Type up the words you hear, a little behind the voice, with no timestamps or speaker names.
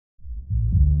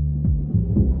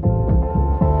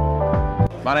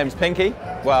My name's Pinky.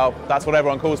 Well, that's what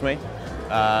everyone calls me.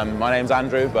 My name's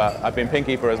Andrew, but I've been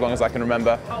Pinky for as long as I can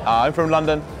remember. I'm from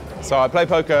London, so I play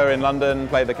poker in London,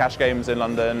 play the cash games in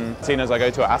London. Casinos I go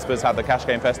to at Asper's had the cash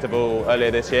game festival earlier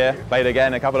this year. Played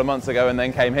again a couple of months ago and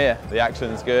then came here. The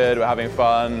action's good, we're having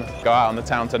fun. Go out on the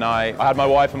town tonight. I had my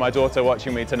wife and my daughter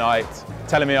watching me tonight,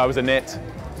 telling me I was a nit.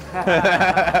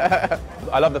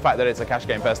 I love the fact that it's a cash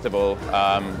game festival.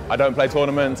 I don't play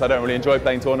tournaments, I don't really enjoy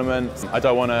playing tournaments. I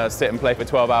don't want to sit and play for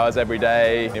 12 hours every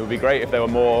day. It would be great if there were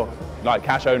more like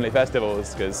cash-only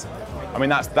festivals, because I mean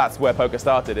that's where poker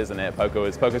started, isn't it?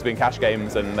 Poker's been cash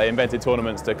games, and they invented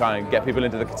tournaments to kind of get people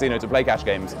into the casino to play cash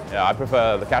games. Yeah, I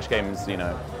prefer the cash games, you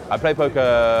know. I play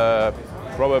poker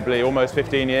probably almost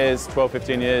 15 years, 12,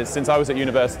 15 years, since I was at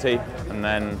university, and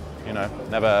then, you know,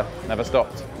 never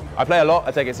stopped. I play a lot,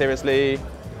 I take it seriously.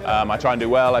 I try and do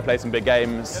well, I play some big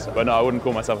games, but no, I wouldn't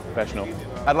call myself a professional.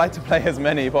 I'd like to play as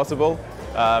many possible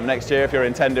next year if you're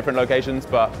in 10 different locations,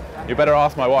 but you better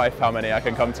ask my wife how many I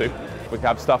can come to. If we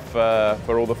have stuff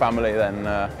for all the family,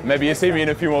 then maybe you see me in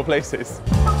a few more places.